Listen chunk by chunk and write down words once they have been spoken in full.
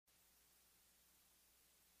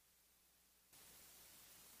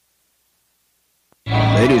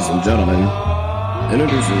Ladies and gentlemen,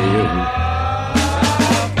 introducing you.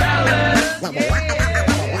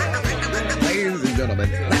 Ladies and gentlemen,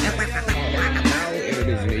 now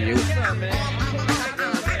introducing you.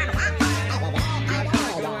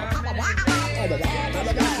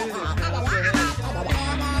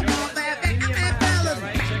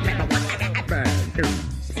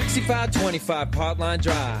 6525 Parkline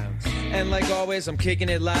Drive. And like always, I'm kicking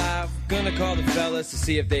it live. Gonna call the fellas to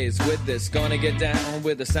see if they's with this. Gonna get down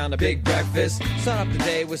with the sound of big breakfast. Start up the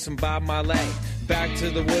day with some Bob Marley. Back to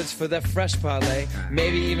the woods for that fresh parlay.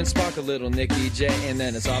 Maybe even spark a little Nicky J. And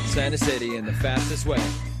then it's off to Center City in the fastest way.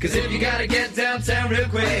 Cause if you gotta get downtown real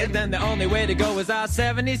quick, then the only way to go is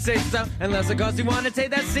I-76. Unless of course you wanna take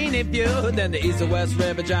that scenic view, then the East or West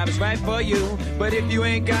River Drive is right for you. But if you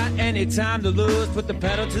ain't got any time to lose, put the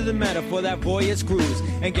pedal to the metal for that voyage cruise.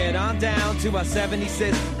 And get on down to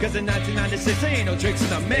I-76. Cause in 1996 ain't no tricks in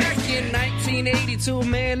the mix. Back in 1982,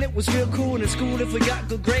 man, it was real cool in school if we got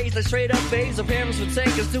good grades. Like straight up A's, our parents would take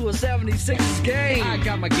us to a 76ers game. I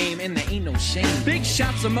got my game and there ain't no shame. Big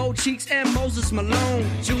shots of Mo Cheeks and Moses Malone.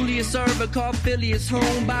 Julius Erving, Carl Phileas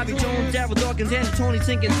Home, Bobby Jones, Darryl Dawkins, and Tony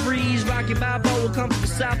sinking threes. Rocky Balboa comes from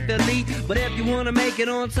South Philly. But if you want to make it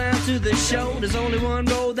on time to the show, there's only one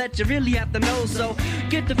road that you really have to know. So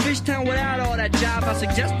get to Fishtown without all that jive. I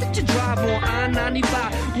suggest that you drive on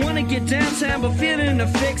I-95. Want to get downtown but feeling a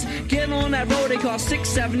fix? Get on that road they call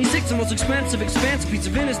 676. The most expensive piece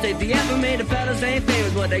of interstate they ever made. The fellas ain't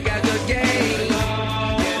famous, but they got good game.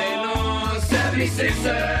 Getting on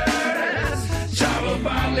 76ers. Charles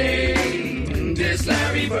Barkley, this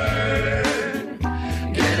Larry Bird.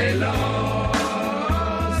 Get it long,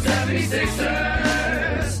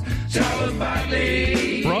 76ers. Charles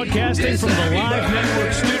Barkley. Broadcasting from the Live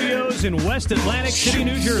Network studios in West Atlantic City,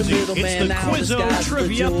 New Jersey. It's the Quizzo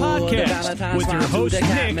Trivia Podcast with your hosts Nick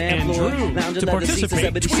and Drew. To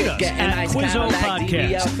participate, tweet us at Quizzo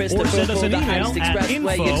Podcast or send us an email at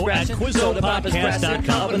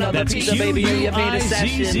info@QuizzoPodcast.com. That's Quizzo.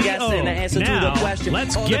 Now, let's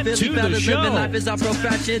get to the show. Life is our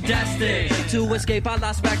profession, destined to escape our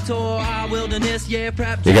lost back tour, our wilderness,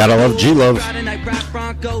 prep. You gotta love G-Love.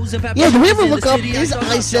 Yeah, do we ever look up, is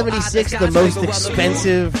I-76 the most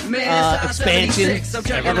expensive expansion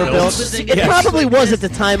ever built? It probably was at the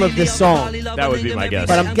time of this song. That would be my guess.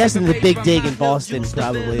 But I'm guessing the Big Dig in Boston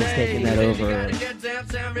probably is taking that over.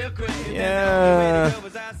 Yeah.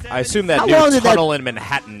 I assume that new tunnel in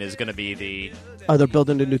Manhattan is going to be the... Oh, they're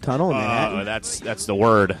building a new tunnel in Manhattan? That's the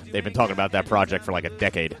word. They've been talking about that project for like a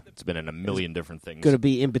decade. It's been in a million different things. Going to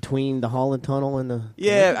be in between the Holland Tunnel and the...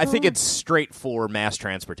 Yeah, I think it's straight for mass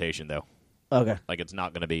transportation, though. Okay. Like, it's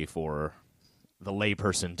not going to be for the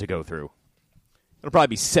layperson to go through. It'll probably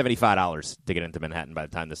be $75 to get into Manhattan by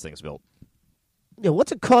the time this thing's built. Yeah,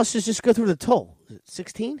 what's it cost to just go through the toll? Is it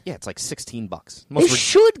 16? Yeah, it's like $16. They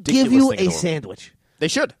should give you a sandwich. They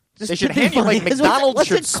should. They should hand you, like, McDonald's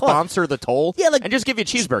should sponsor the toll and just give you a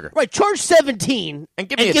cheeseburger. Right, charge $17 and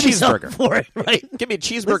give me a cheeseburger for it, right? Give me a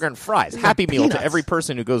cheeseburger and fries. Happy meal to every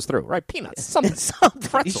person who goes through. Right, peanuts, something.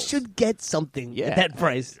 You should get something at that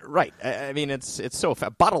price. Right. I mean, it's so fat.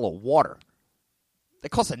 A bottle of water.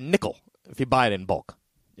 It costs a nickel if you buy it in bulk.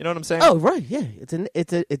 You know what I'm saying? Oh, right, yeah. It's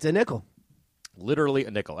a nickel. Literally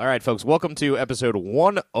a nickel. All right, folks, welcome to episode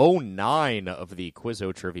 109 of the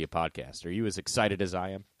Quizzo Trivia Podcast. Are you as excited as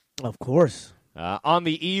I am? Of course. On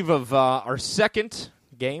the eve of our second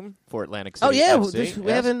game for Atlantic City. Oh, yeah. FC.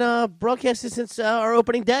 We haven't broadcasted since our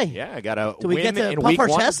opening day. Yeah, I got a Do we win get to in puff week our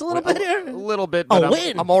one. chest a little bit here? A little bit, but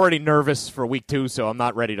win. I'm already nervous for week 2, so I'm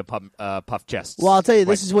not ready to puff chests. Well, I'll tell you,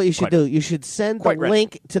 this is what you should do. You should send the ready.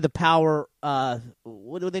 link to the power,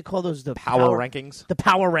 what do they call those? The power rankings? The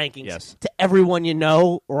power rankings. Yes. To everyone you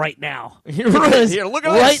know right now. Here, look at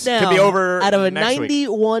right this. now, Could be over out of a next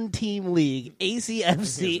 91-team league,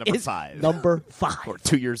 ACFC is number 5. Or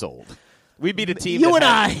 2 years old. We beat a team. You that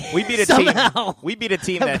and has, I we beat a somehow team. We beat a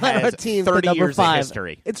team that got our has team 30 number years 5. of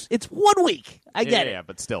history. It's 1 week. I get it. Yeah,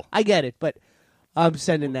 but still, I get it. But I'm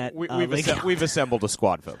sending that. We've assembled a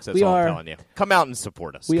squad, folks. That's We all are- I'm telling you. Come out and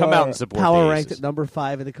support us. We Come are out and support power the ranked Aces. at number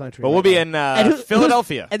 5 in the country. But we'll be in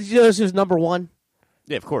Philadelphia. And you know who's number 1?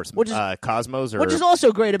 Yeah, of course. Which is- Cosmos, Which is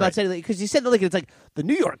also great about Right. saying, because you said like it's like the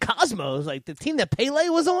New York Cosmos, like the team that Pele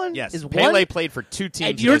was on. Yes, is Pele 1, played for 2 teams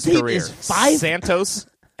and in your his team career. is 5? Santos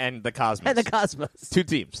and the Cosmos. and the Cosmos. 2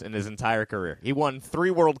 teams in his entire career. He won 3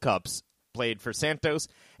 World Cups, played for Santos,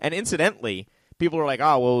 and incidentally, people are like,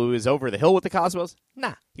 oh, well, he was over the hill with the Cosmos.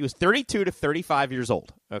 Nah, he was 32 to 35 years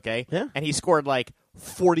old, okay? Yeah. And he scored like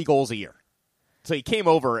 40 goals a year. So he came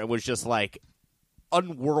over and was just like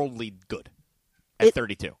unworldly good at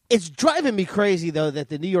 32. It's driving me crazy, though, that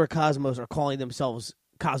the New York Cosmos are calling themselves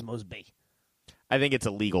Cosmos B? I think it's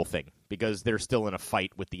a legal thing because they're still in a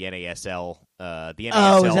fight with the NASL. The NASL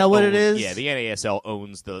Oh, is that what it is? Yeah, the NASL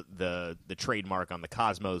owns the trademark on the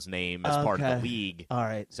Cosmos name as part of the league. All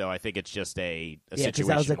right. So I think it's just a Yeah, because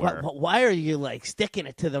situation I was like, where... why are you like sticking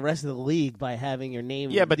it to the rest of the league by having your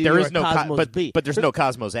name? Yeah, but New there York is no Cosmos B. but there's no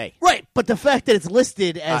Cosmos A. Right, but the fact that it's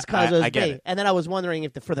listed as Cosmos I get B, it. and then I was wondering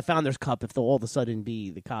if for the Founders Cup, if they'll all of a sudden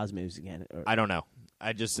be the Cosmos again. I don't know.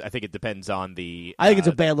 I think it depends on the... I think it's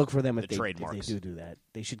a bad look for them if they trademarks. do that.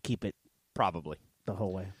 They should keep it Probably. the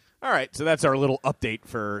whole way. All right, so that's our little update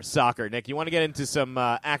for soccer. Nick, you want to get into some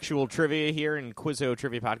actual trivia here in Quizzo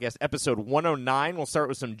Trivia Podcast, episode 109. We'll start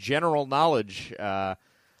with some general knowledge. All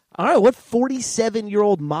right, what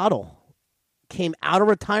 47-year-old model came out of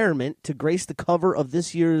retirement to grace the cover of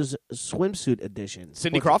this year's swimsuit edition?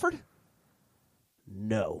 Cindy Crawford?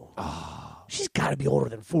 No. Oh. She's got to be older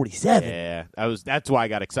than 47. Yeah, that's why I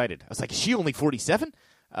got excited. I was like, is she only 47?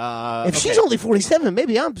 If she's only 47,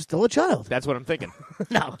 maybe I'm still a child. That's what I'm thinking.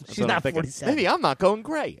 No, she's not 47. Maybe I'm not going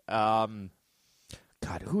gray. God,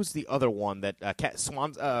 who's the other one that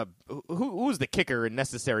Swans? Who's the kicker in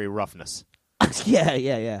Necessary Roughness?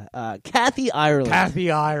 Yeah. Kathy Ireland.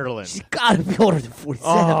 Kathy Ireland. She's got to be older than 47.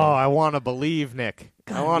 Oh, I want to believe, Nick.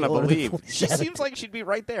 I want to believe. She 47. seems like she'd be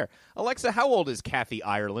right there. Alexa, how old is Kathy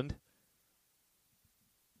Ireland?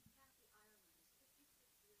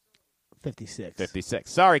 56.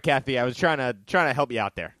 56. Sorry, Kathy. I was trying to help you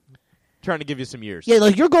out there. Trying to give you some years. Yeah,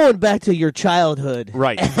 like you're going back to your childhood.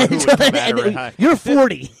 Right. You're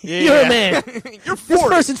 40. Yeah. You're a man. You're 40. This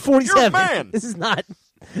person's 47. You're a man. This is not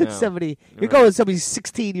No. somebody. You're Right. going with somebody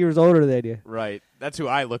 16 years older than you. Right. That's who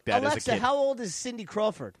I looked at as a Alexa, kid. how old is Cindy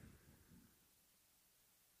Crawford?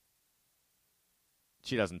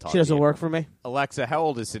 She doesn't talk. She doesn't to you. work for me. Alexa, how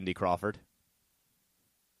old is Cindy Crawford?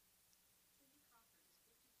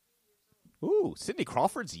 Ooh, Cindy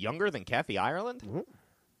Crawford's younger than Kathy Ireland? Mm-hmm.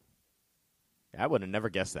 I would have never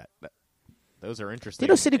guessed that. Those are Do interesting. you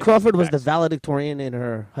know Cindy Crawford was the facts. valedictorian in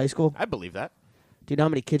her high school? I believe that. Do you know how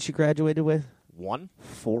many kids she graduated with? 1?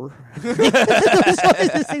 4. It's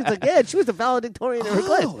always this thing's like, yeah, she was the valedictorian in her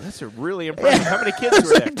class. Oh, that's a really impressive. How many kids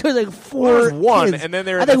were there? There was like 4 Well, there was one, kids. and then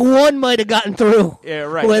there I think one might have gotten through. Yeah,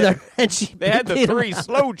 right. With her, and she They had the beat 'em 3 out.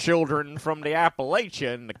 slow children from the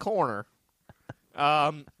Appalachia in the corner.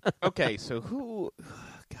 Okay, so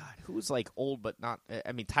who's like old but not?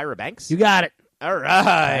 I mean, Tyra Banks. You got it. All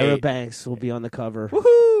right. Tyra Banks will be on the cover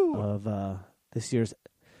Woohoo! of this year's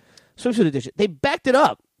swimsuit edition. They backed it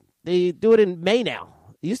up. They do it in May now.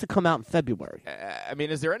 It used to come out in February. I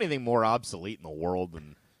mean, is there anything more obsolete in the world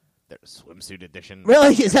than their swimsuit edition?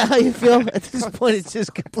 Really? Is that how you feel? At this point, it's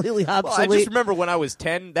just completely Well, obsolete. I just remember when I was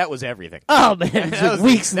 10, that was everything. Oh, man. That was,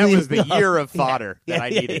 weeks that was the leading up. year of fodder Yeah, that I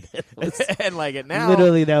yeah, needed. yeah. It was- And like it now,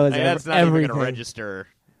 Literally, that was that's not everything. even going to register.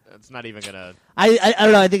 It's not even going to... I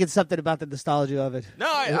don't know. I think it's something about the nostalgia of it. No,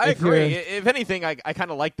 I If agree. you're- If anything, I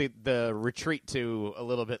kind of like the retreat to a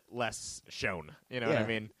little bit less shown. You know what I Yeah.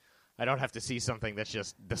 mean? I don't have to see something that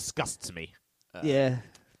just disgusts me. Yeah.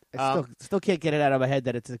 I still can't get it out of my head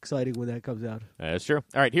that it's exciting when that comes out. That's true.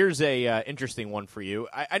 All right, here's a interesting one for you.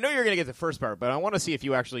 I know you're going to get the first part, but I want to see if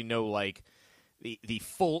you actually know like the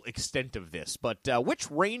full extent of this. But which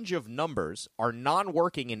range of numbers are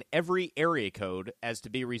non-working in every area code as to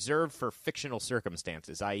be reserved for fictional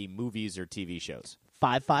circumstances, i.e. movies or TV shows?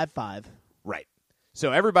 555. Right.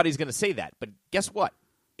 So everybody's going to say that, but guess what?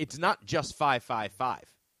 It's not just 555.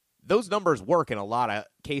 Those numbers work in a lot of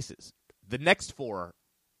cases. The next 4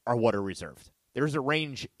 are what are reserved. There's a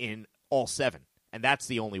range in all 7, and that's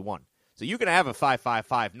the only one. So you can have a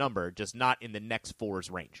 555 number, just not in the next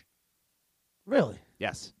 4's range. Really?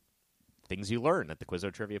 Yes. Things you learn at the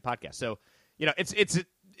Quizzo Trivia Podcast. So, you know,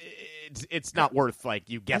 it's not worth like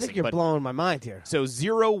you I guessing. think you're but blowing my mind here. so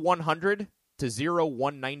 0-100 to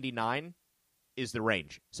 0-199 is the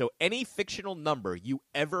range. So any fictional number you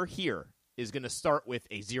ever hear is going to start with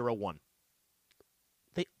a 01.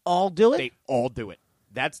 They all do it? They all do it.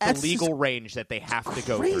 That's the That's legal just range that they have to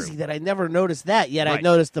go Crazy through. that I never noticed that, yet I Right.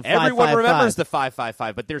 noticed the 555. Everyone remembers the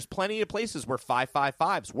 555, but there's plenty of places where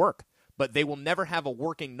 555s work, but they will never have a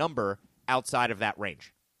working number outside of that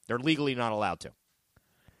range. They're legally not allowed to.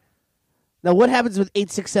 Now, what happens with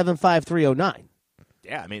 8675309?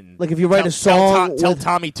 Yeah, I mean, Like if you write a song tell with-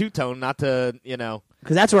 Tommy Two-Tone not to, you know.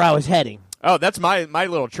 Because that's where I was heading. Oh, that's my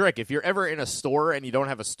little trick. If you're ever in a store and you don't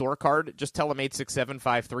have a store card, just tell them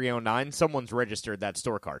 8675309. Someone's registered that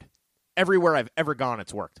store card. Everywhere I've ever gone,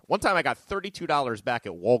 it's worked. One time I got $32 back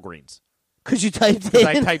at Walgreens. Because you typed Because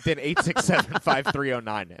I in. typed in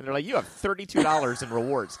 8675309. And they're like, you have $32 in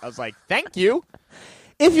rewards. I was like, thank you.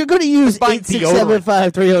 if you're going to use buying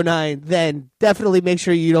 8675309, then definitely make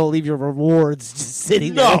sure you don't leave your rewards just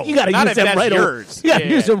sitting there. You got to use them right away. You got to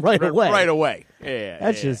use them right away. Right away. Yeah,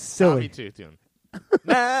 that's just silly. Tommy Two-Tone.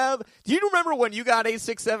 Now, do you remember when you got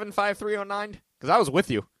 8675309? Because I was with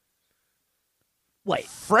you. Wait.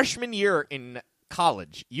 Freshman year in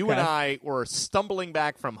college, you and I were stumbling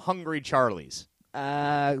back from Hungry Charlie's.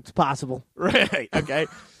 It's possible. Right, okay.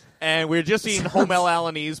 And we were just seeing Home El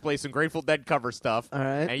Alanese play some Grateful Dead cover stuff. All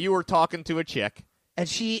right. And you were talking to a chick. And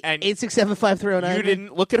she, 8675309. You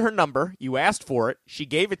didn't look at her number. You asked for it. She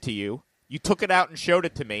gave it to you. You took it out and showed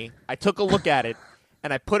it to me. I took a look at it,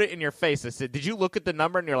 and I put it in your face. I said, did you look at the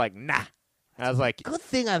number? And you're like, nah. And I was like, good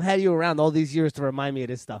thing I've had you around all these years to remind me of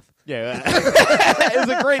this stuff. Yeah. It was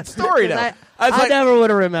a great story, though. I never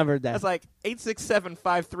would have remembered that. I was like,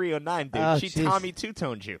 8675309, dude. Oh, she geez. Tommy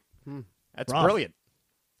Two-Toned you. That's Rough. brilliant.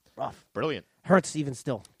 Rough. Brilliant. Hurts even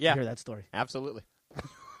still to hear that story. Absolutely.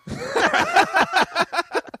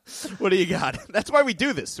 What do you got? That's why we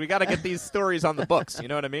do this. We got to get these stories on the books. You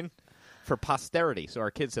know what I mean? For posterity, so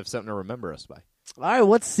our kids have something to remember us by. All right,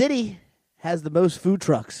 what city has the most food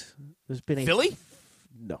trucks? There's been Philly?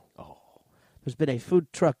 No. Oh. There's been a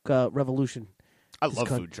food truck revolution. I love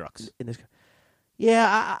food trucks.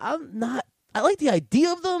 Yeah, I'm not. I like the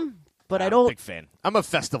idea of them, but I don't. I'm a big fan. I'm a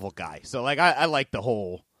festival guy, so like I like the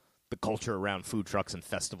culture around food trucks and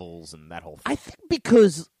festivals and that whole thing.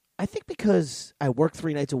 I think because I work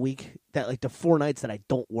 3 nights a week, that like the 4 nights that I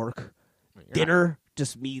don't work, dinner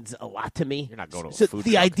just means a lot to me. You're not going to so a food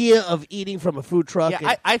the truck. idea of eating from a food truck.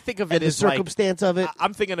 Yeah, I think of it as the circumstance of it.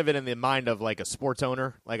 I'm thinking of it in the mind of like a sports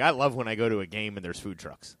owner. Like I love when I go to a game and there's food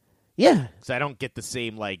trucks. Yeah, because I don't get the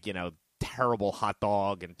same terrible hot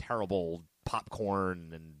dog and terrible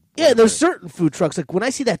popcorn and. Yeah, there's certain food trucks. Like when I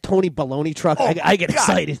see that Tony Baloney truck, I get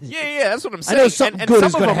excited. Yeah, that's what I'm saying. I know something and good some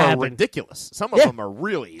is of going them to happen. are ridiculous. Some of them are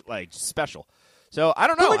really special. So I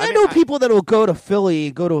don't know. But, I know people that will go to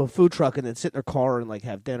Philly, go to a food truck, and then sit in their car and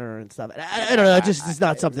have dinner and stuff. I don't know. It's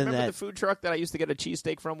not something remember that. The food truck that I used to get a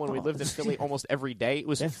cheesesteak from when we lived in Philly almost every day. It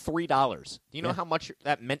was $3. Do you know how much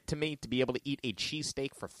that meant to me to be able to eat a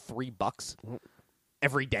cheesesteak for $3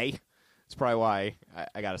 every day? That's probably why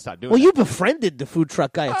I got to stop doing. Well, that. you befriended the food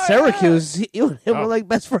truck guy at Syracuse. You and him were like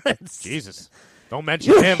best friends. Jesus. Don't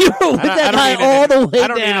mention him. You were with that guy all the way down. I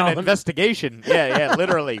don't need an investigation. Yeah,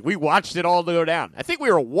 literally. We watched it all go down. I think we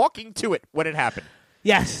were walking to it when it happened.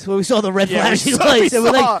 Yes, when we saw the red flashing lights.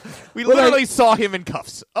 We literally saw him in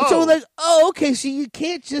cuffs. Oh. So we're like, okay, so you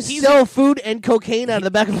can't just sell food and cocaine out of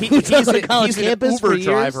the back of a food truck on a college campus for years. He's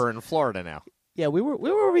an Uber years? driver in Florida now. Yeah, we were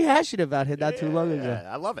rehashing about him not too long ago.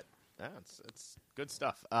 I love it. Yeah, it's good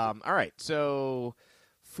stuff. All right, so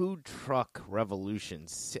food truck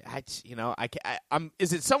revolutions.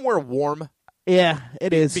 Is it somewhere warm? Yeah,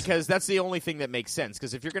 it is. Because that's the only thing that makes sense.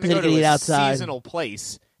 Because if you're going to go to a seasonal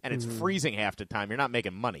place and it's freezing half the time, you're not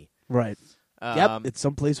making money. Right. Yep, it's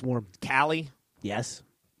someplace warm. Cali? Yes.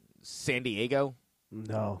 San Diego?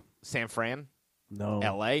 No. San Fran? No.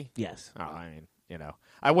 L.A.? Yes. Oh, I mean,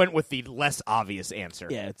 I went with the less obvious answer.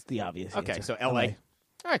 Yeah, it's the obvious answer. Okay, so L.A.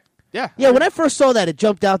 All right. Yeah. Yeah, when I first saw that, it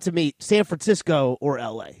jumped out to me San Francisco or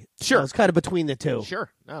L.A. Sure. So it's kind of between the two. Sure.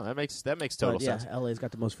 No, that makes total sense. Yeah, L.A.'s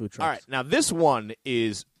got the most food trucks. All right. Now, this one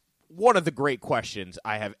is one of the great questions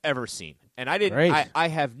I have ever seen. And I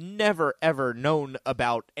have never, ever known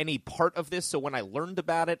about any part of this. So when I learned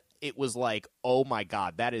about it, it was like, oh, my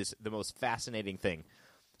God, that is the most fascinating thing.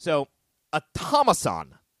 So a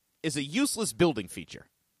Thomason is a useless building feature.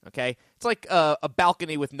 Okay? It's like a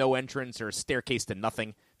balcony with no entrance or a staircase to nothing.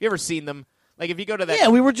 Have you ever seen them? Like if you go to that... Yeah,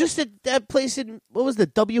 we were just at that place in, what was the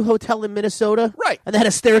W Hotel in Minnesota? Right. And they had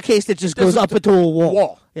a staircase that just goes up into a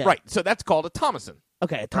wall. Yeah. Right. So that's called a Thomason.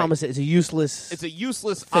 Okay, a Thomason is a useless... It's a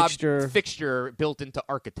useless fixture built into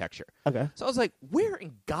architecture. Okay. So I was like, where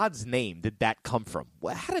in God's name did that come from?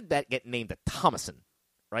 How did that get named a Thomason?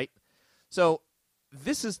 Right? So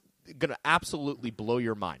this is going to absolutely blow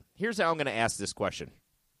your mind. Here's how I'm going to ask this question.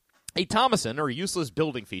 A Thomason, or a useless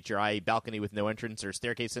building feature, i.e. balcony with no entrance or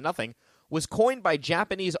staircase to nothing, was coined by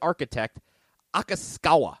Japanese architect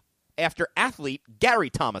Akasawa after athlete Gary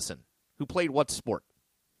Thomason, who played what sport?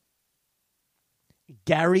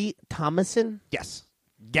 Gary Thomason? Yes.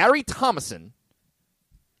 Gary Thomason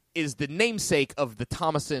is the namesake of the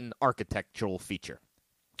Thomason architectural feature.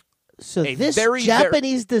 So this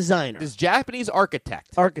Japanese designer... This Japanese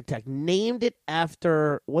architect named it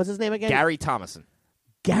after... What's his name again? Gary Thomason.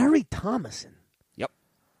 Gary Thomason. Yep.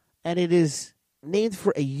 And it is named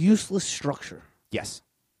for a useless structure. Yes.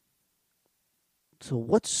 So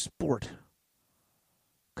what sport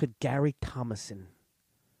could Gary Thomason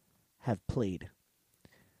have played?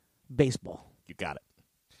 Baseball. You got it.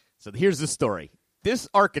 So here's the story. This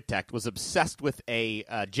architect was obsessed with a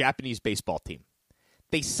Japanese baseball team.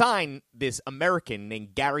 They signed this American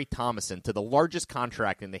named Gary Thomason to the largest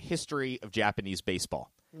contract in the history of Japanese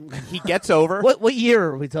baseball. He gets over. What year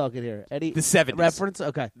are we talking here? Eddie? The 70s. Reference?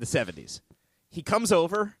 Okay. The 70s. He comes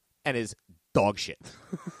over and is dog shit.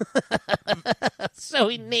 So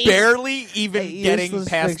he named barely even getting useless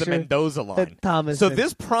past the picture. Mendoza line. Thomason. So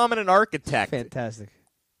this prominent architect Fantastic.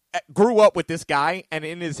 grew up with this guy, and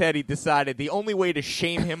in his head he decided the only way to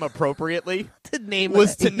shame him appropriately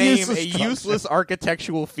was to name a useless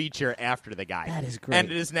architectural feature after the guy. That is great.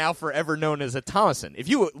 And it is now forever known as a Thomason. If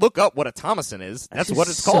you look up what a Thomason is, that's Just what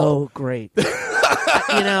it's called. So great.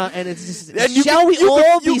 And it's just, And shall we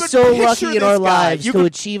all be so picture lucky in this our guy. lives You to could-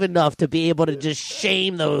 achieve enough to be able to just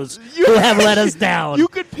shame those who have let us down? You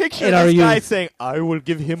could picture in our this guy youth. saying, I will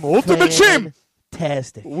give him ultimate shame.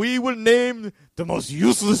 Fantastic. We will name the most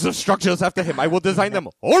useless of structures after him. I will design them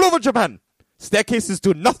all over Japan. Staircases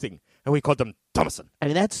do nothing, and we call them Thomason. I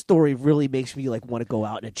mean, that story really makes me want to go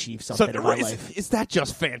out and achieve something in my life. Is that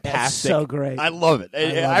just fantastic? That's so great. I love it.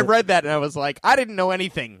 I love read that and I was like, I didn't know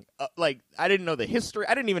anything. I didn't know the history.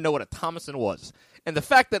 I didn't even know what a Thomason was. And the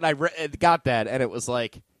fact that I got that and it was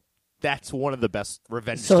like, that's one of the best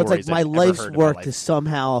revenge So stories it's like my I've ever life's heard in work my to life.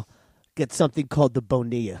 somehow get something called the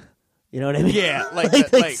Bonilla. You know what I mean? Yeah,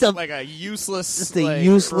 like a useless, just a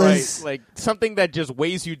useless, right, like something that just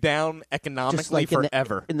weighs you down economically just like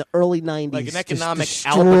forever. In the early 90s, Like an economic just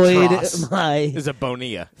destroyed albatross my is a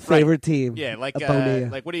Bonilla. favorite team. Yeah, like a Bonilla.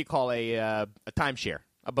 like what do you call a timeshare?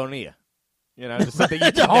 A Bonilla. You know, just something you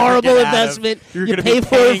It's a can never horrible get out of. investment. You're You gonna pay be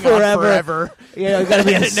for it paying on forever. Yeah, you got to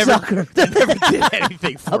be a And it never- sucker. It never did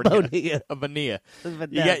anything for A Bonilla. A Bonilla.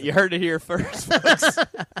 Fantastic. You heard it here first, folks.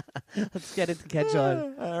 Let's get it to catch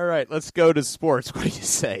on. All right, let's go to sports. What do you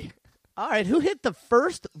say? All right, who hit the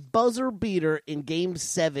first buzzer beater in Game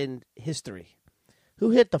 7 history?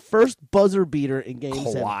 Who hit the first buzzer beater in Game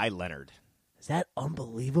 7? Kawhi Leonard. Is that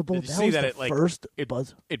unbelievable? Did you that see was that the it first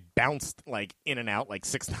buzzer. It bounced like in and out like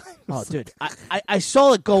 6 times. Oh, dude, I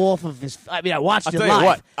saw it go off of his. I mean, I watched I'll it tell live. you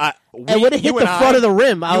what. And when it hit the front of the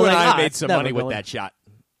rim, I you was and like, I "Ah, made it's some never money with going." that shot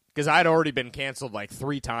because I'd already been canceled like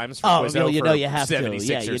 3 times for Oh, Quizzo you for know you have to. 76ers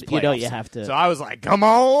Yeah, you playoffs. know you have to. So I was like, "Come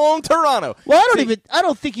on, Toronto!" Well, I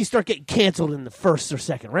don't think you start getting canceled in the first or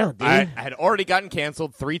second round, dude. I had already gotten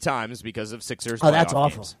canceled 3 times because of Sixers. Oh, that's playoff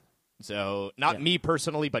awful. games. So not me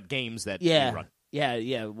personally, but games that we run.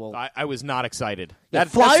 Yeah. Well, I was not excited. the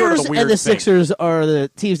That's Flyers sort of the weird and the thing. Sixers are the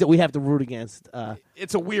teams that we have to root against.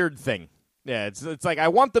 It's a weird thing. Yeah, it's like I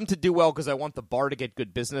want them to do well because I want the bar to get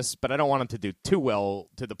good business, but I don't want them to do too well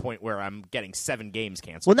to the point where I'm getting 7 games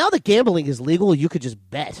canceled. Well, now that gambling is legal, you could just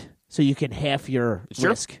bet, so you can half your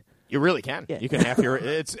risk. You really can. Yeah. You can have your.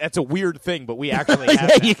 It's a weird thing, but we actually have.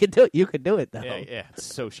 Yeah, that. you can do it. You can do it though. Yeah, it's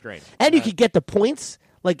so strange. And you could get the points.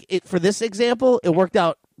 Like for this example, it worked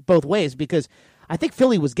out both ways because I think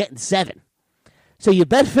Philly was getting 7. So you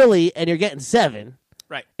bet Philly and you're getting 7.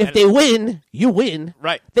 Right. If And- they win, you win.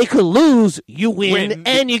 Right. They could lose, you win, Win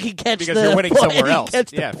and you can catch because the you're winning point, somewhere and you else.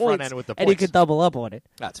 Catch the Yeah, front points, end with the and you points. could double up on it.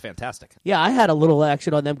 That's fantastic. Yeah, I had a little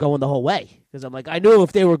action on them going the whole way because I'm like, I knew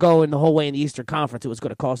if they were going the whole way in the Eastern Conference, it was going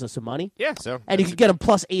to cost us some money. Yeah, so And you could get them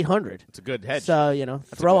plus 800. it's a good hedge. So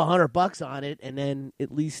throw $100 on it, and then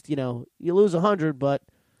at least you lose 100, but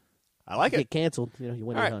I like you it. get canceled. You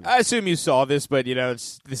win All right, 800. I assume you saw this, but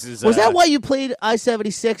this is. Was that why you played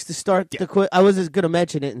I-76 to start the quiz? I wasn't going to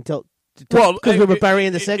mention it until Well, because we were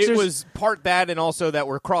burying the Sixers. It was part that, and also that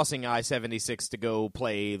we're crossing I-76 to go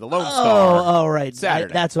play the Lone Star. Oh, right.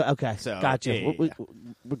 Saturday. That's what. Okay, So, gotcha. yeah.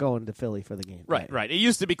 We're going to Philly for the game. Right. It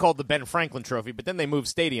used to be called the Ben Franklin Trophy, but then they moved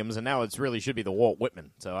stadiums, and now it really should be the Walt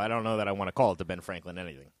Whitman. So I don't know that I want to call it the Ben Franklin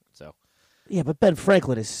anything. So Yeah, but Ben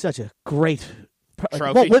Franklin is such a great.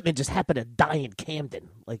 Trophy? Walt Whitman just happened to die in Camden.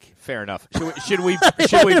 Like, fair enough. Should we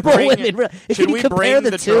Walt bring Whitman, should can you we compare bring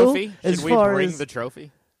the the two trophy? as Should we far bring as- the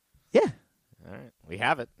trophy? yeah. All right, we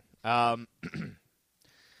have it.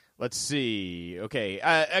 Let's see. Okay.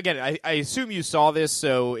 Again, I assume you saw this,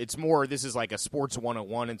 so it's more. This is like a sports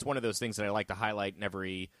 101. It's one of those things that I like to highlight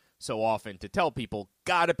every so often to tell people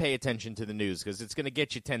got to pay attention to the news because it's going to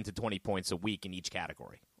get you 10 to 20 points a week in each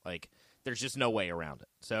category. Like, there's just no way around it.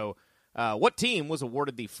 So, what team was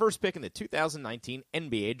awarded the first pick in the 2019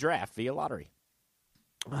 NBA draft via lottery?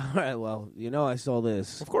 All right. Well, I saw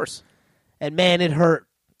this, Of course. and man, it hurt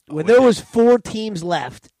when there was 4 teams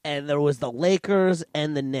left, and there was the Lakers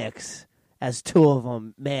and the Knicks as 2 of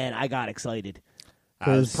them. Man, I got excited.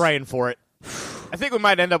 I was praying for it. I think we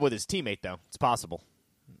might end up with his teammate, though. It's possible.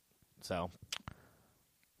 So,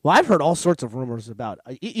 Well, I've heard all sorts of rumors about.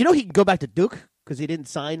 He can go back to Duke because he didn't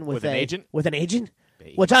sign with With an agent? With an agent.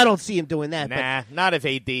 which I don't see him doing that. Nah, not if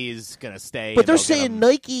AD is going to stay. But they're saying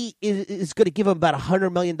Nike is going to give him about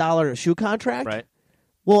 $100 million shoe contract. Right.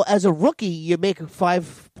 Well, as a rookie, you make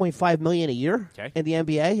 $5.5 million a year in the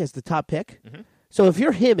NBA as the top pick. Mm-hmm. So if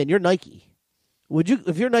you're him and you're Nike, would you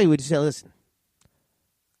say, listen,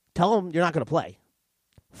 tell them you're not going to play,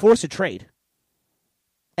 force a trade,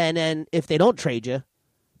 and then if they don't trade you,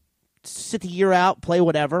 sit the year out, play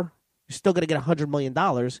whatever, you're still going to get $100 million.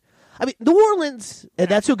 I mean, New Orleans, and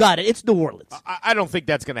that's who got it. It's New Orleans. I don't think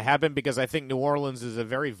that's going to happen because I think New Orleans is a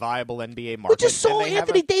very viable NBA market. We just saw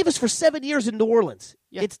Anthony Davis for 7 years in New Orleans.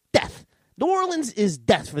 Yeah. It's death. New Orleans is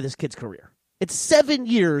death for this kid's career. It's 7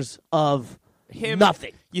 years of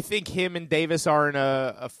nothing. You think him and Davis are in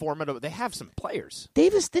a formidable? They have some players.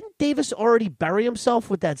 Didn't Davis already bury himself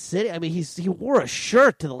with that city? I mean, he wore a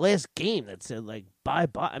shirt to the last game that said like bye.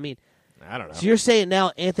 I mean, I don't know. So you're saying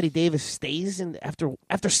now Anthony Davis stays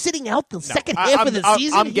after sitting out the second half of the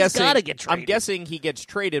season? He's got to get traded. I'm guessing he gets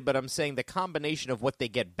traded, but I'm saying the combination of what they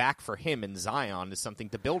get back for him and Zion is something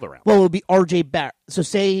to build around. Well, it would be R.J. Barrett. So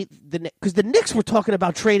say because the Knicks were talking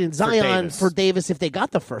about trading Zion for Davis if they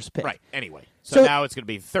got the first pick. Right. Anyway, so now it's going to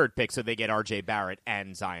be the third pick, so they get R.J. Barrett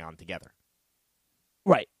and Zion together.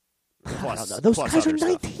 Right. Plus, I don't know. Those guys are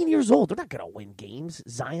 19 stuff. years old. They're not going to win games.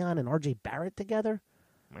 Zion and R.J. Barrett together.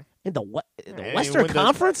 In the Western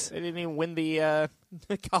Conference? They didn't even win the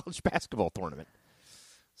college basketball tournament.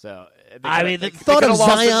 So the thought of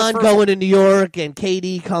Zion going to New York and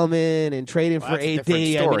KD coming and trading for AD.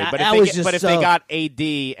 Story. But if they got AD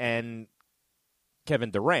and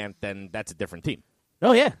Kevin Durant, then that's a different team.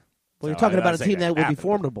 Oh yeah. Well, you're talking about a team that would be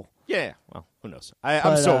formidable. Yeah. Well, who knows?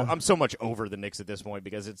 I'm so much over the Knicks at this point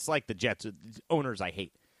because it's like the Jets. Owners I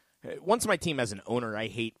hate. Once my team has an owner I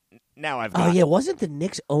hate, now I've got... Oh, yeah, wasn't the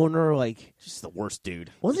Knicks owner, like... Just the worst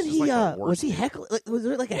dude. Wasn't he, was he heckler? Was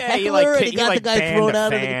there, like, a heckler he and he got the guy thrown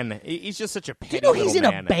out of the... He's just such a petty Do you know he's in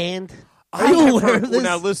man. A band? Are you aware of this?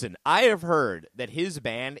 Now, listen, I have heard that his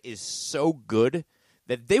band is so good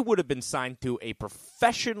that they would have been signed to a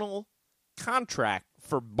professional contract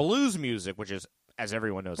for blues music, which is, as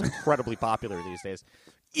everyone knows, incredibly popular these days,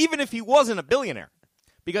 even if he wasn't a billionaire.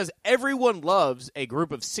 Because everyone loves a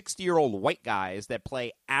group of 60-year-old white guys that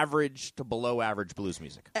play average to below average blues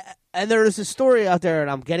music. And there is a story out there,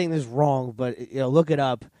 and I'm getting this wrong, but look it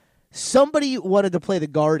up. Somebody wanted to play the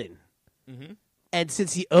Garden, and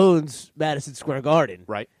since he owns Madison Square Garden,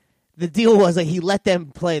 right? The deal was like he let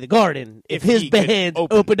them play the Garden if his band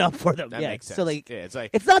opened up for them. That makes sense. So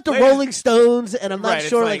it's not the Rolling Stones, and I'm not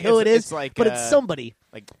sure who it is, but it's somebody.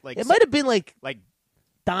 It might have been like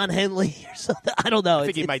Don Henley or something. I don't know. I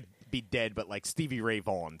think he might be dead, but like Stevie Ray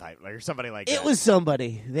Vaughan type, or somebody like that. It was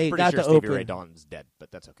somebody. They Pretty got sure to Stevie open. Ray Vaughan's dead,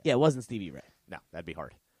 but that's okay. Yeah, it wasn't Stevie Ray. No, that'd be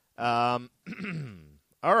hard. All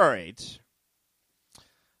right.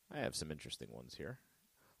 I have some interesting ones here.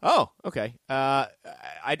 Oh, okay.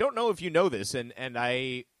 I don't know if you know this, and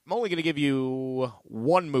I'm only going to give you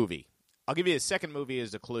one movie. I'll give you a second movie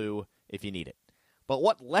as a clue if you need it. But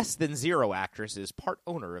what less than zero actress is part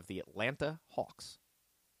owner of the Atlanta Hawks?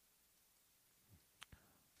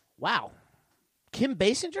 Wow. Kim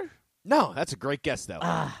Basinger? No, that's a great guess, though.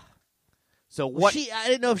 So what? I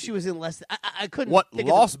didn't know if she was in less. I couldn't. What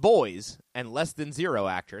Lost Boys and less than zero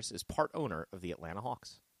actress is part owner of the Atlanta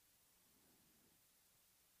Hawks?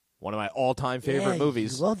 One of my all-time favorite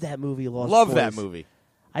movies. Love that movie, Lost Boys. Love that movie.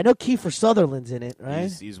 I know Kiefer Sutherland's in it,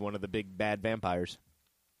 right? He's one of the big bad vampires.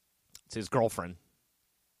 It's his girlfriend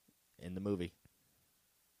in the movie.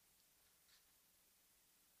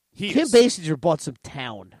 Kim Basinger bought some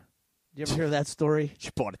town. Did you ever hear that story? She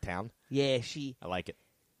bought a town? Yeah, I like it.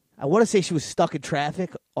 I want to say she was stuck in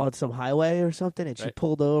traffic on some highway or something, and she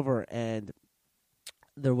pulled over, and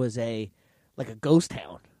there was a ghost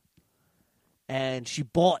town. And she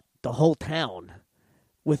bought the whole town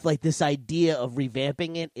with like this idea of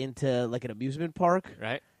revamping it into like an amusement park.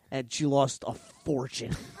 Right. And she lost a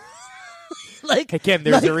fortune. Again,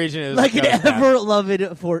 there's a reason it was like an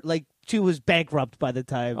ever-loving she was bankrupt by the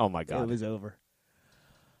time oh my God. It was over.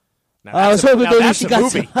 I was hoping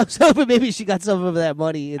maybe she got some of that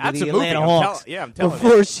money into the Atlanta Hawks. I'm telling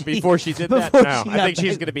you. Before she did that? No, I think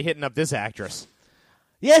she's going to be hitting up this actress.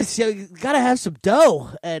 Yes, you got to have some dough.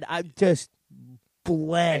 And I'm just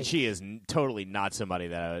blank. And she is totally not somebody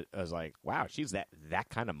that I was like, wow, she's that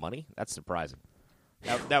kind of money? That's surprising.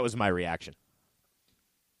 That was my reaction.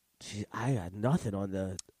 I had nothing on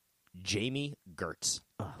the... Jamie Gertz.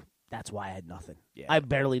 That's why I had nothing. Yeah. I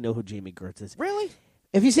barely know who Jamie Gertz is. Really?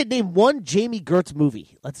 If you said name one Jamie Gertz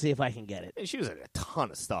movie, let's see if I can get it. And she was in a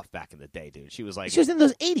ton of stuff back in the day, dude. She was in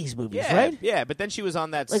those 80s movies, right? Yeah, but then she was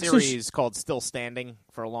on that series called Still Standing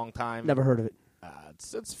for a long time. Never heard of it.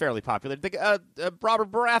 It's fairly popular.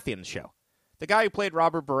 Robert Baratheon's show. The guy who played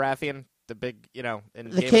Robert Baratheon, the big, in The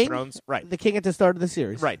Game king? of Thrones. Right. The king at the start of the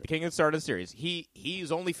series. Right, the king at the start of the series.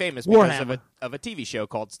 He's only famous Warhammer. because of a TV show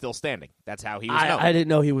called Still Standing. That's how he was known. I didn't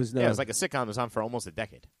know he was known. Yeah, it was like a sitcom that was on for almost a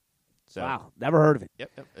decade. So, wow, never heard of it.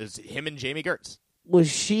 Yep. It was him and Jamie Gertz. Was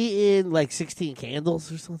she in like 16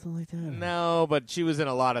 Candles or something like that? No, but she was in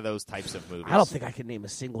a lot of those types of movies. I don't think I can name a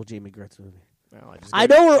single Jamie Gertz movie. Well, I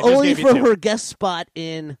know her I just only gave you for two. her guest spot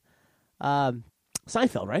in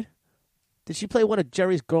Seinfeld, right? Did she play one of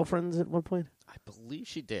Jerry's girlfriends at one point? I believe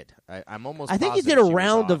she did. I'm almost I think he positive did a she was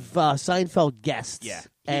round on. of Seinfeld guests. Yeah.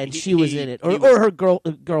 And He- she was he- in it. he Or was- her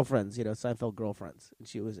girlfriends, Seinfeld girlfriends. And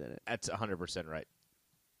she was in it. That's 100% right.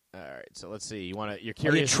 All right, so let's see. You're Oh, you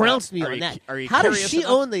curious. trounced me enough- on are that. You, are you How does curious she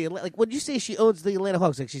enough? own the would you say she owns the Atlanta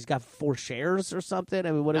Hawks? Like she's got 4 shares or something?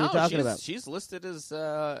 I mean, what are we talking about? She's listed as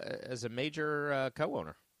a major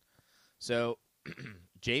co-owner. So,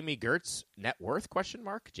 Jamie Gertz net worth ?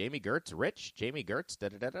 Jamie Gertz rich? Jamie Gertz da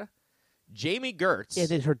da da da. Jamie Gertz Yeah,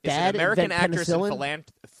 did her is dad an American invent actress penicillin?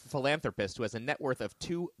 and philanthropist who has a net worth of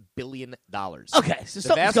 $2 billion. Okay, so The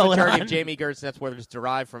something's vast going majority on. of Jamie Gertz's net worth is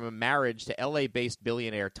derived from a marriage to LA-based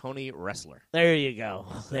billionaire Tony Ressler. There you go.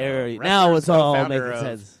 Ressler's Now it's all co-founder making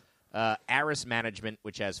of, sense. Aris Management,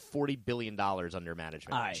 which has $40 billion under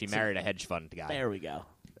management. All right, She so- married a hedge fund guy. There we go.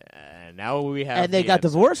 And now we have. And they the got answer.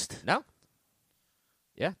 divorced? No.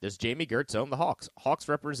 Yeah, does Jamie Gertz own the Hawks? Hawks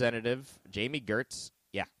representative Jamie Gertz.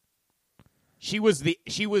 Yeah, she was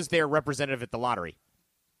their representative at the lottery,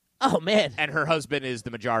 Oh man. and her husband is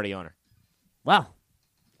the majority owner. Wow.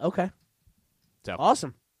 Okay. So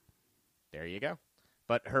Awesome. there you go.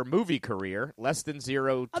 But her movie career, Less Than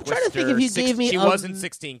Zero. I'm Twister, trying to think if you gave me She a- was in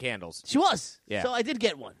 16 Candles. She was. Yeah. So I did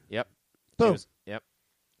get one. Yep. Boom. Yep.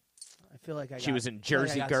 I feel like She was in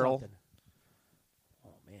Jersey Girl. Oh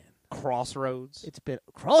man. Crossroads. It's been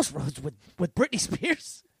Crossroads with Britney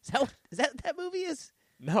Spears. Is that what that movie is?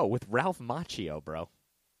 No, with Ralph Macchio, bro.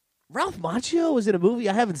 Ralph Macchio was in a movie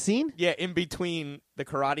I haven't seen. Yeah, in between The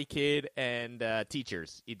Karate Kid and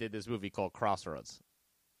Teachers, he did this movie called Crossroads.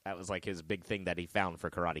 That was like his big thing that he found for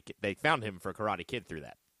Karate Kid. They found him for Karate Kid through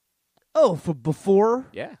that. Oh, for before?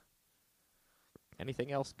 Yeah.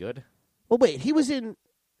 Anything else good? Well, wait. He was in.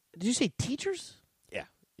 Did you say Teachers? Yeah,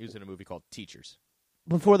 he was in a movie called Teachers.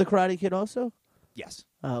 Before the Karate Kid, also. Yes.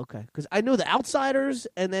 Oh, okay. Because I knew The Outsiders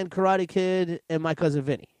and then Karate Kid and My Cousin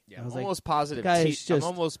Vinny. Yeah, I I'm was like, almost positive. guy's I'm just-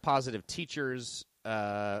 almost positive Teachers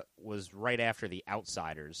was right after The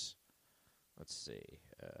Outsiders. Let's see,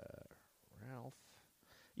 Ralph.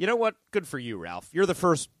 You know what? Good for you, Ralph. You're the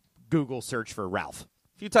first Google search for Ralph.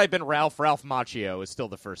 If you type in Ralph Macchio is still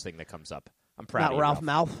the first thing that comes up. I'm proud not of you, Ralph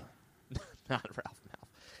Mouth. Not Ralph Mouth.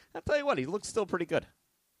 I'll tell you what, he looks still pretty good.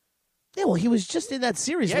 Yeah, well, he was just in that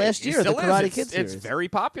series Yeah, last he year, the still is. Karate It's- Kid series. It's very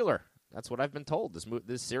popular. That's what I've been told.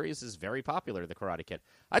 This series is very popular, The Karate Kid.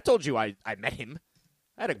 I told you I met him.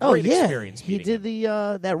 I had a great experience he meeting did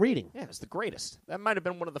him. that reading. Yeah, it was the greatest. That might have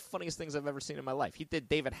been one of the funniest things I've ever seen in my life. He did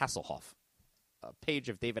David Hasselhoff, a page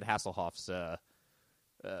of David Hasselhoff's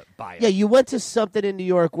bio. Yeah, you went to something in New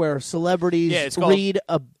York where celebrities Yeah, it's called- read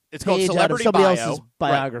a It's called page out of Celebrity somebody Bio, else's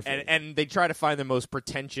biography. right. And they try to find the most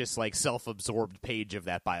pretentious, like self-absorbed page of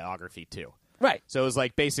that biography too. Right. So it was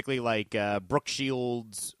like basically like Brooke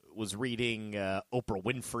Shields was reading Oprah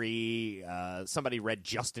Winfrey. Somebody read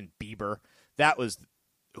Justin Bieber. That was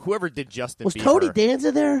whoever did Justin Was Bieber. Tony Danza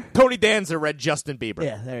there? Tony Danza read Justin Bieber.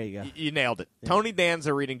 Yeah, there you go. You nailed it. Tony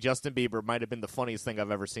Danza reading Justin Bieber might have been the funniest thing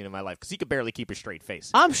I've ever seen in my life because he could barely keep a straight face.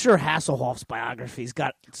 I'm sure Hasselhoff's biography's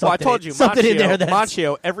got something, Well, I told you, something in there that's...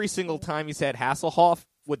 Macchio, every single time he said Hasselhoff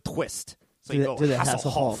would twist. So you Do go, the Hasselhoff.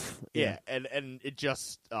 Hasselhoff. Yeah, and it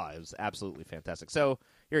just, it was absolutely fantastic. So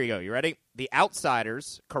here you go. You ready? The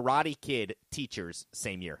Outsiders, Karate Kid, Teachers,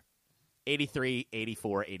 same year. 83,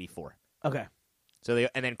 84, 84. Okay. So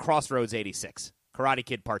and then Crossroads, 86. Karate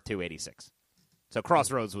Kid Part 2, 86. So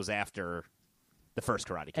Crossroads was after the first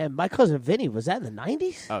Karate Kid. And My Cousin Vinny, was that in the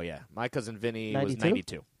 90s? Oh, yeah. My Cousin Vinny 92? was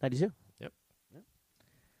 92. 92? Yep.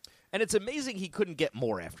 And it's amazing he couldn't get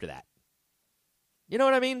more after that. You know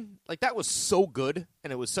what I mean? Like, that was so good,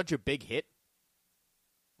 and it was such a big hit.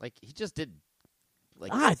 Like, he just did,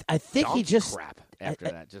 like, I think he donkey just... crap after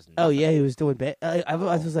that. Just Oh, nothing. yeah, he was doing bad. I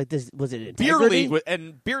was like, this was it Beer Integrity?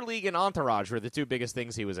 League Beer League and Entourage were the two biggest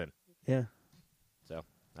things he was in. Yeah. So,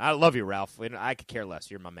 I love you, Ralph. I could care less.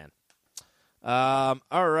 You're my man.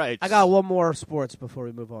 All right. I got one more sports before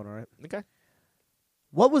we move on, all right? Okay.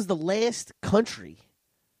 What was the last country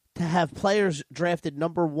to have players drafted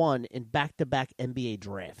number 1 in back-to-back NBA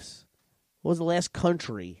drafts? What was the last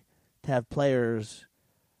country to have players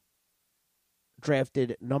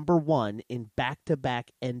drafted number 1 in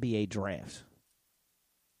back-to-back NBA drafts?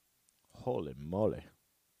 Holy moly.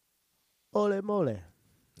 Ole mole.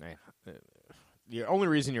 The only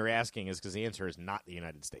reason you're asking is because the answer is not the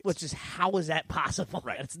United States. Which is, how is that possible?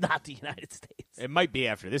 Right. It's not the United States. It might be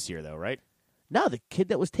after this year, though, right? No, the kid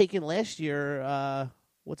that was taken last year,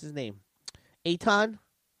 what's his name? Aton?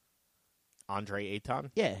 Andre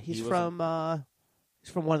Ayton? Yeah, he's from one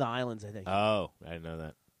of the islands, I think. Oh, I didn't know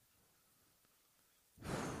that.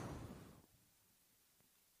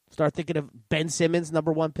 Start thinking of Ben Simmons,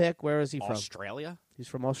 number 1 pick. Where is he from? Australia? He's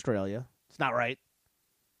from Australia. It's not right.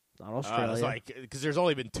 Not Australia. Because there's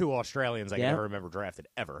only been 2 Australians I can Yeah. ever remember drafted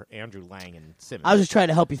ever: Andrew Lang and Simmons. I was just trying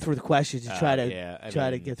to help you through the questions. To try to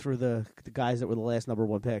I mean, get through the guys that were the last number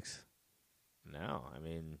 1 picks. No, I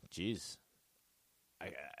mean, geez,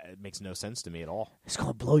 it makes no sense to me at all. It's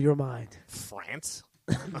gonna blow your mind. France?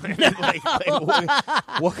 I mean,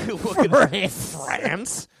 what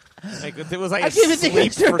France? Like, it was like I a can't even think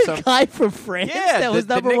sleep there for was some a guy from France that was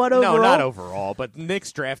number 1 overall. No, not overall, but the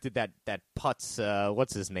Knicks drafted that Putz,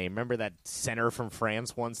 what's his name? Remember that center from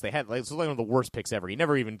France once? They had, it was one of the worst picks ever. He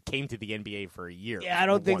never even came to the NBA for a year. Yeah, I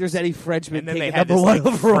don't think there's any Frenchman And then taking they had number this,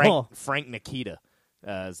 1 overall. Frank Nikita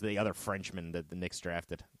as the other Frenchman that the Knicks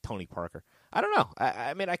drafted, Tony Parker. I don't know.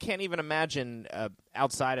 I mean, I can't even imagine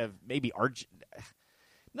outside of maybe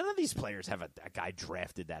none of these players have a guy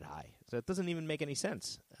drafted that high, so it doesn't even make any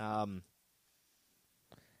sense. I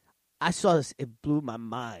saw this; it blew my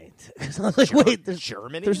mind. I was like, "Wait,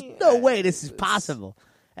 Germany? There's no way this is possible."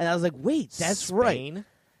 And I was like, "Wait, that's Spain?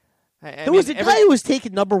 right." There was a guy who was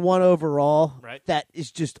taken number 1 overall. Right. That is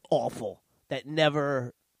just awful. That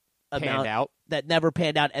never panned out. That never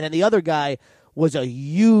panned out. And then the other guy was a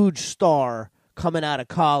huge star coming out of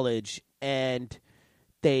college, and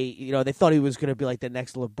they thought he was going to be like the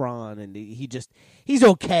next LeBron, and he's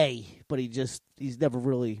okay, but he's never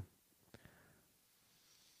really.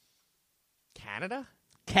 Canada.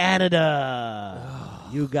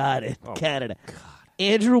 You got it. Oh, Canada. God.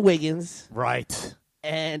 Andrew Wiggins. Right.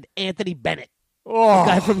 And Anthony Bennett. Oh. The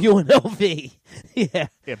guy from UNLV. Yeah.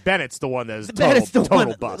 Yeah, Bennett's the one that's Bennett's the total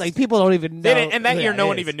one. bust. Like, people don't even know. And that year, no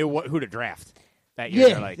one even knew who to draft. That year,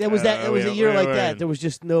 Yeah, it was a year like that. There was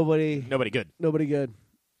just nobody good. Nobody good.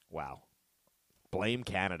 Wow. Blame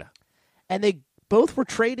Canada. And they both were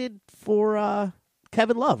traded for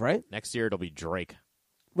Kevin Love, right? Next year, it'll be Drake.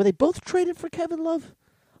 Were they both traded for Kevin Love?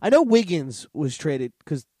 I know Wiggins was traded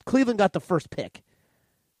because Cleveland got the first pick.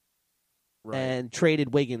 Right. And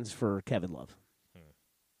traded Wiggins for Kevin Love.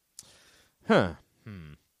 Huh.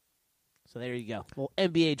 So there you go. Well,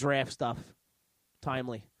 NBA draft stuff.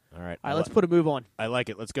 Timely. All right. All right, let's put a move on. I like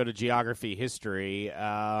it. Let's go to geography, history.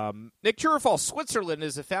 Nick, true or false, Switzerland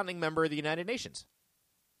is a founding member of the United Nations.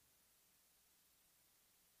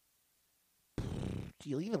 Do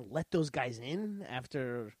you even let those guys in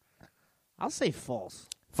after? I'll say false.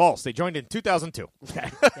 False. They joined in 2002. Okay.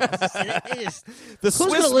 The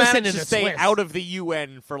Swiss managed to stay Swiss? out of the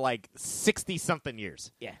UN for like 60-something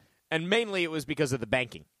years. Yeah. And mainly it was because of the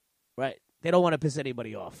banking. Right. They don't want to piss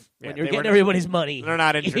anybody off. Yeah, When you're they getting were- everybody's money. They're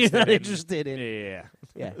not interested. You're not in, interested in. Yeah.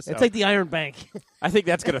 Yeah. So, It's like the Iron Bank. I think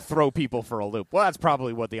that's going to throw people for a loop. Well, that's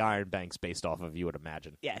probably what the Iron Bank's based off of, you would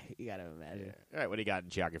imagine. Yeah, you got to imagine. All right, what do you got in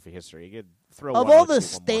geography, history? You could throw Of one, all the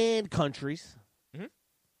let's do one more. stand countries,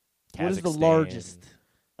 Mm-hmm. what is the Kazakhstan. largest?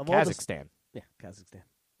 Of all the Kazakhstan. Yeah, Kazakhstan.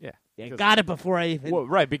 Yeah. Yeah, got it before I even. Well,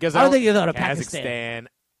 right, because I don't think you thought of Pakistan.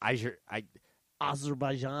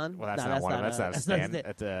 Azerbaijan. Well, that's No, not one of them. That's not a stand. it.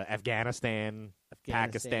 That's Afghanistan,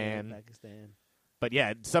 Pakistan. Pakistan. But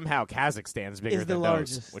yeah, somehow Kazakhstan's bigger Is the than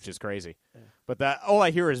largest. those, which is crazy. Yeah. But all I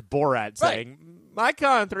hear is Borat saying, "My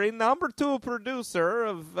country, number 2 producer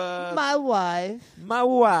of my wife,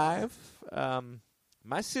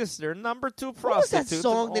 my sister, number 2 What was prostitute." that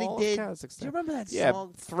song of that he all did? Kazakhstan." Do you remember that Yeah,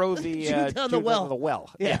 song? throw the Shoot down the well. the well.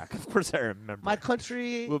 Yeah. Of course I remember. My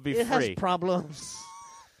country will be it has free. problems.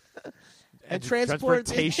 and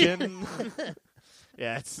transportation.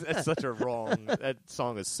 Yeah, it's such a wrong. That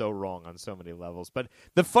song is so wrong on so many levels. But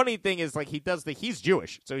the funny thing is, like, he's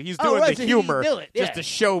Jewish, so he's doing right, the so humor he knew it, yeah. just to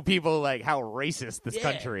show people like how racist this Yeah,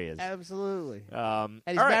 country is. Absolutely. And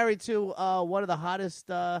And he's married to one of the hottest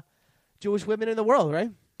Jewish women in the world, right?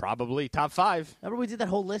 Probably top 5, Remember we did that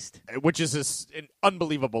whole list? which is an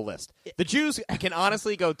unbelievable list. The Jews can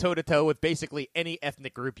honestly go toe to toe with basically any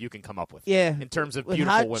ethnic group you can come up with. Yeah. in terms of With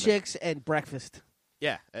beautiful hot women. chicks and breakfast.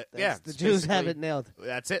 Yeah, yeah. The it's Jews have basically- it nailed.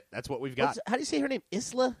 That's it. That's what we've got. How do you say her name?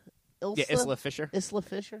 Isla? Ilsa? Yeah, Isla Fisher. Isla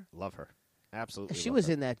Fisher? Love her. Absolutely. She love was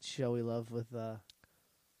her. in that show we love with...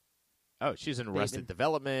 Oh, she's in Arrested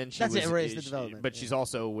Development. She That's was, it, Arrested Development, But yeah. she's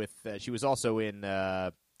also with. She was also in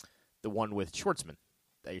The one with Schwartzman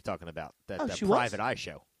that you're talking about. That she Private was? Eye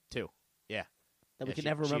show, too. Yeah. That we Yeah, can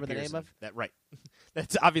never remember the name of? That right.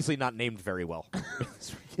 That's obviously not named very well.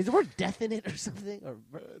 Is the word death in it or something? Or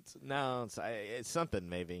it's something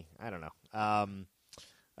maybe. I don't know.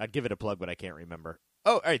 I'd give it a plug, but I can't remember.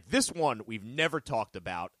 Oh, all right. This one we've never talked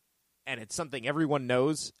about, and it's something everyone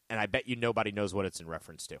knows, and I bet you nobody knows what it's in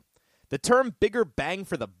reference to. The term bigger bang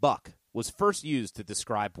for the buck was first used to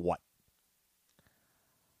describe what?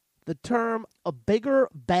 The term a bigger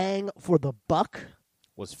bang for the buck?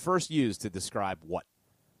 Was first used to describe what?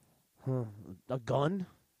 A gun?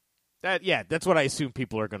 That's what I assume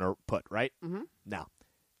people are going to put, right? Mm-hmm. No.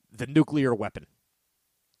 The nuclear weapon.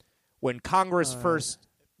 When Congress first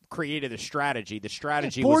created a strategy, the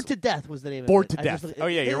strategy Bored was... to Death was the name Bored of it. to Death. Oh,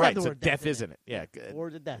 yeah, you're right. So death in isn't it? Yeah. Good.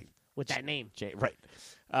 Bored to Death with that name. Right.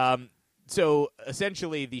 So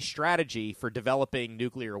essentially the strategy for developing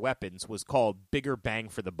nuclear weapons was called bigger bang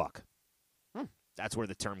for the buck. That's where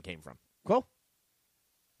the term came from. Cool.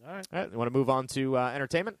 All right. You want to move on to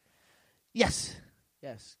entertainment? Yes.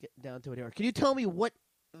 Yes. Get down to it here. Can you tell me what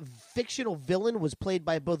fictional villain was played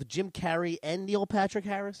by both Jim Carrey and Neil Patrick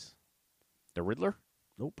Harris? The Riddler?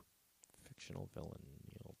 Nope. Fictional villain,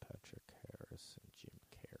 Neil Patrick Harris and Jim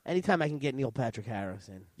Carrey. Anytime I can get Neil Patrick Harris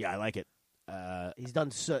in. Yeah, I like it. He's done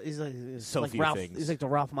he's like few Ralph. things. He's like the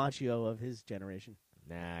Ralph Macchio of his generation.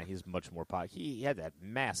 Nah, he's much more popular. He had that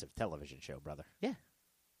massive television show, brother. Yeah.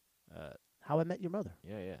 How I Met Your Mother.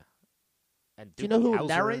 Yeah. And Do you know who Hauser.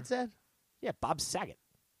 narrates that? Yeah, Bob Saget.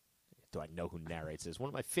 Do I know who narrates this? One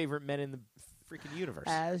of my favorite men in the freaking universe.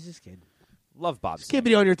 I was just kidding. Love Bob Just Saget.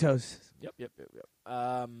 keep me on your toes. Yep.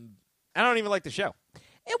 I don't even like the show.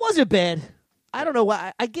 It wasn't bad. I don't know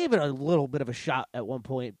why. I gave it a little bit of a shot at one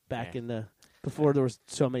point back in the before there was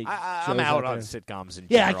so many. I'm shows out on there. sitcoms in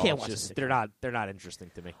Yeah, I general. can't watch Just, a they're not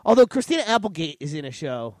interesting to me. Although Christina Applegate is in a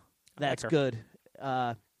show that's her. good.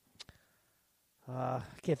 I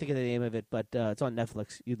can't think of the name of it, but it's on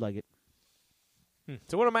Netflix. You'd like it.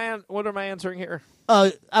 So what am I answering here?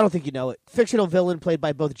 I don't think you know it. Fictional villain played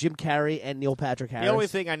by both Jim Carrey and Neil Patrick Harris. The only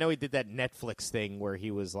thing I know, he did that Netflix thing where he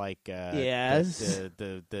was like, yes,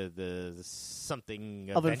 the something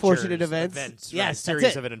of unfortunate events. Yes, right,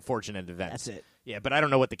 series of an unfortunate events. That's it. Yeah, but I don't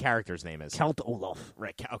know what the character's name is. Count Olaf.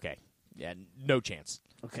 Right. Okay. Yeah. No chance.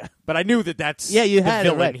 Okay. But I knew that's you the had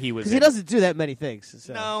villain it right. he was. Because he doesn't do that many things.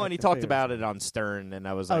 So no, and he talked about it on Stern, and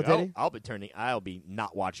I was like, did he? I'll be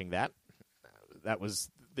not watching that. That was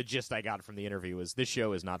the gist I got from the interview. Was this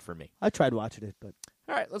show is not for me. I tried watching it, but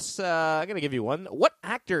all right, let's. I'm gonna give you one. What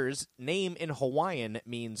actor's name in Hawaiian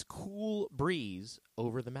means "cool breeze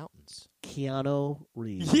over the mountains"? Keanu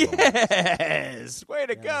Reeves. Yes, way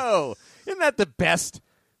to go! Isn't that the best?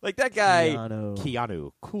 Like that guy,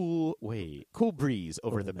 Keanu. Cool breeze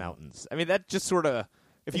over the mountains. I mean, that just sort of.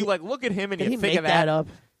 If you like look at him and Did you he think make of that up?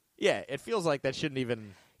 Yeah, it feels like that shouldn't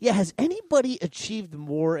even. Yeah, has anybody achieved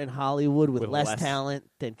more in Hollywood with less talent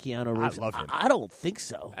than Keanu Reeves? I love him. I don't think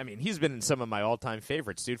so. I mean, he's been in some of my all-time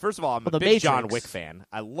favorites, dude. First of all, I'm a The big Matrix. John Wick fan.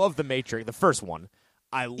 I love The Matrix, the first one.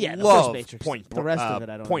 I the love first Matrix. Point The rest of it,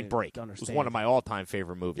 I don't Point even Break. It understand. was one of my all-time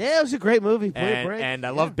favorite movies. Yeah, it was a great movie. Point Break. And I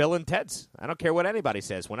love Bill and Ted's. I don't care what anybody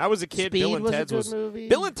says. When I was a kid, Speed Bill and was a Ted's good movie.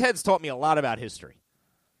 Bill and Ted's taught me a lot about history.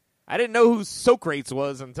 I didn't know who Socrates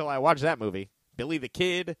was until I watched that movie. Billy the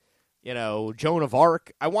Kid, Joan of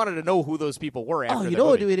Arc. I wanted to know who those people were after you the know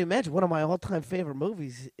what? movie. Dude, imagine one of my all-time favorite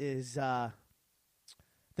movies is The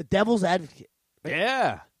Devil's Advocate.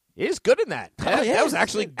 Yeah. He's good in that. Oh, yeah. That was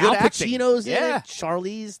actually good Al acting. Pacino's in Yeah. it.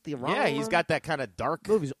 Charlize Theron. Yeah, he's got that kind of dark.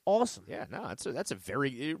 Movie's awesome. Yeah, no, that's a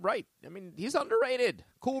very right. I mean, he's underrated.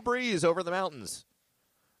 Cool breeze over the mountains.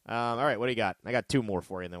 All right, what do you got? I got two more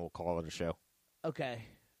for you, and then we'll call it a show. Okay.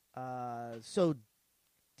 So, do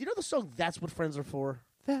you know the song "That's What Friends Are For"?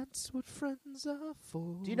 That's what friends are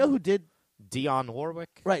for. Do you know who did? Dionne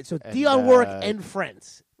Warwick. Right. So And, Dionne Warwick and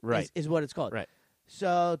Friends. right. Is what it's called. Right.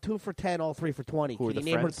 So 2 for 10, all 3 for 20. Who are Can you the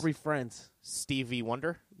name friends? her 3 friends? Stevie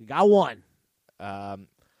Wonder. You got one.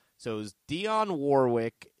 So it's Dionne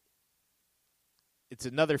Warwick. It's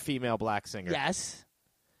another female black singer. Yes.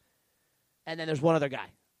 And then there's one other guy.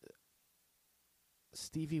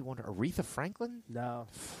 Stevie Wonder. Aretha Franklin. No,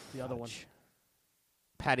 the other one.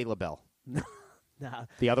 Patti LaBelle. No.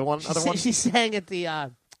 The other one. She sang at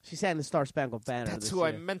the. She sang the Star Spangled Banner. That's this who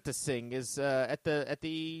I year. meant to sing. Is at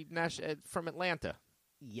the from Atlanta.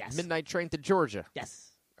 Yes. Midnight Train to Georgia.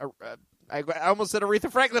 Yes. I almost said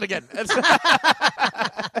Aretha Franklin again.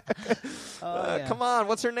 Yeah. Come on,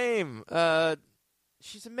 what's her name?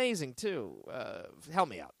 She's amazing too. Help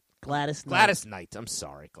me out. Gladys Knight. Gladys Knight. I'm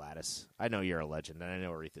sorry, Gladys. I know you're a legend, and I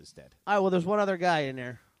know Aretha's dead. All right. Well, there's one other guy in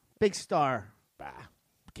there. Big star. Bah.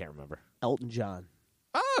 Can't remember. Elton John.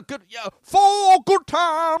 Ah, good. Yeah, 4 good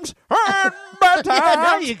times and bad times. Yeah,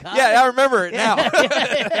 now you got it. I remember it now.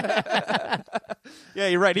 Yeah,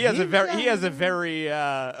 you're right. He has a very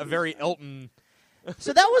Elton.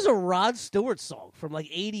 So that was a Rod Stewart song from like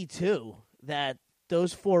 '82 that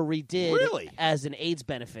those four redid as an AIDS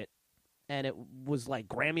benefit, and it was like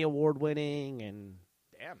Grammy Award winning and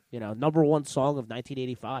 #1 song of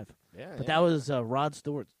 1985. But that was Rod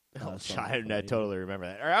Stewart. I totally remember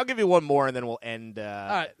that. All right, I'll give you one more, and then we'll end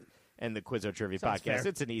the Quizzo Trivia Podcast. Fair.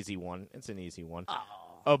 It's an easy one.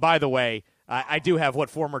 Oh, by the way, I do have what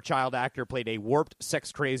former child actor played a warped,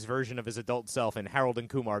 sex-crazed version of his adult self in Harold and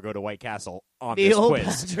Kumar Go to White Castle on Neil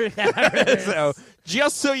this quiz. Patrick Harris. So,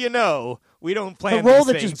 just so you know, we don't plan the role these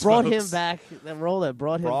that things, just brought folks. him back. The role that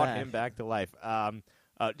brought him back to life.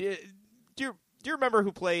 Do you remember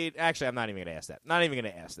who played? Actually, I'm not even going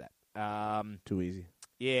to ask that. Too easy.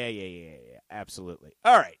 Yeah, absolutely.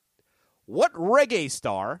 All right. What reggae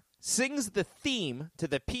star sings the theme to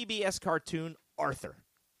the PBS cartoon Arthur?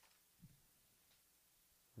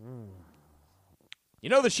 You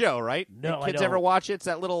know the show, right? No, Kids I don't. ever watch it? It's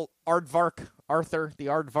that little aardvark, Arthur, the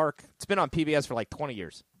aardvark. It's been on PBS for like 20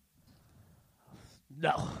 years.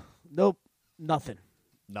 No. Nope. Nothing.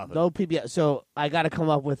 Nothing. No PBS. So I got to come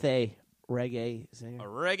up with a reggae singer. A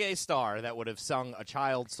reggae star that would have sung a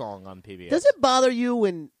child's song on PBS. Does it bother you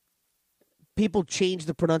when people change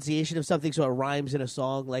the pronunciation of something so it rhymes in a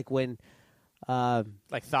song? Like when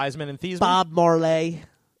like Theismann and Thiesmann? Bob Marley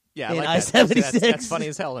Yeah, I in like I-76. That's funny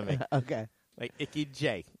as hell to me. Okay. Like Icky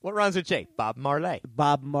J. What rhymes with J? Bob Marley.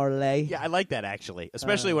 Bob Marley. Yeah, I like that, actually,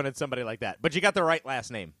 especially when it's somebody like that. But you got the right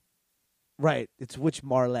last name. Right. It's which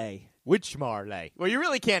Marley? Which Marley? Well, you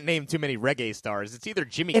really can't name too many reggae stars. It's either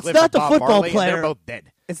Jimmy It's Cliff not or the Bob football Marley, player. and they're both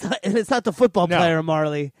dead. It's not the football No. player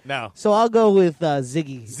Marley. No. So I'll go with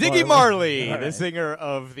Ziggy. Ziggy Marley, All the right. singer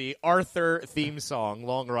of the Arthur theme song,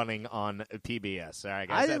 long-running on PBS. All right,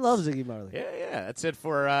 guys. I love Ziggy Marley. Yeah. That's it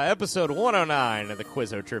for episode 109 of the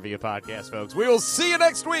Quizzo Trivia Podcast, folks. We will see you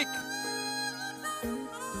next week.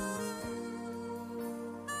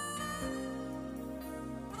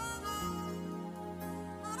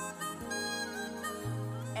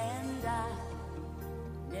 And I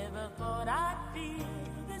never thought I'd feel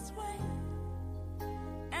this way.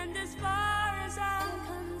 And as far as I'm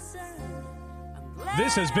concerned, I'm glad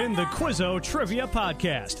This has been the Quizzo Trivia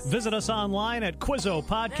Podcast. Visit us online at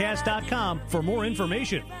QuizzoPodcast.com for more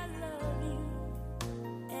information. I love you.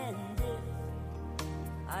 And if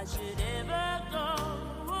I should ever go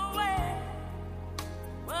away,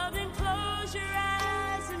 well then close your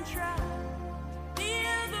eyes and try.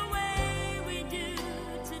 Feel the way we do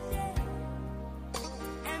today.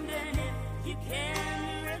 And then if you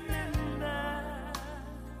can remember,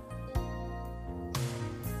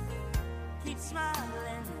 keep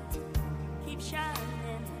smiling, keep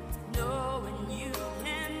shining, knowing you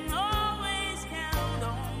can always count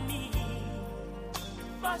on me.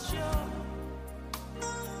 For sure,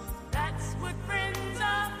 that's what friends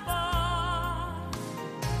are for.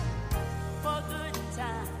 For good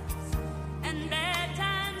times and bad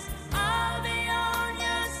times, I'll be on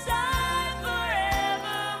your side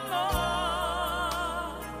forevermore.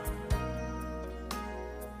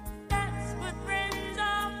 That's what friends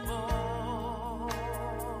are for.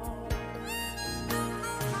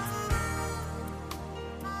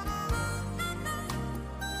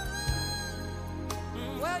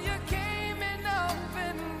 Well, you came in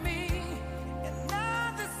open me, and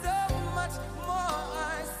now there's so much more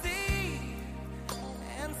I see.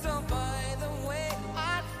 And so, by the way,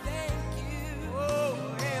 I thank you. Oh,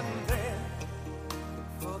 and then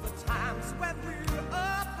for the times when we're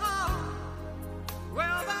apart,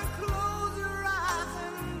 well, then close your eyes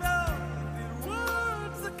and know the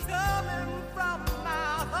words are coming from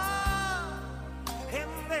my heart.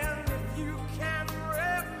 And then if you can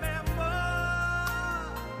remember,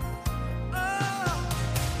 oh,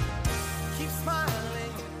 keep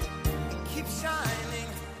smiling, keep shining,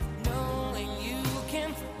 knowing you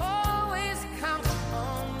can always count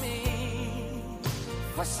on me.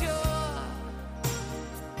 For sure,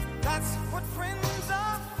 that's what friends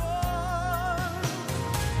are for.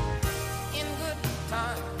 In good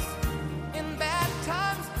times, in bad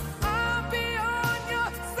times, I'll be on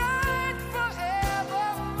your side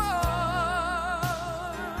forevermore.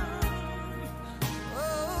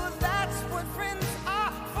 Oh, that's what friends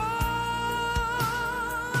are for.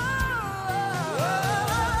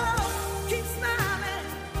 Keep smiling,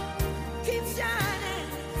 keep shining.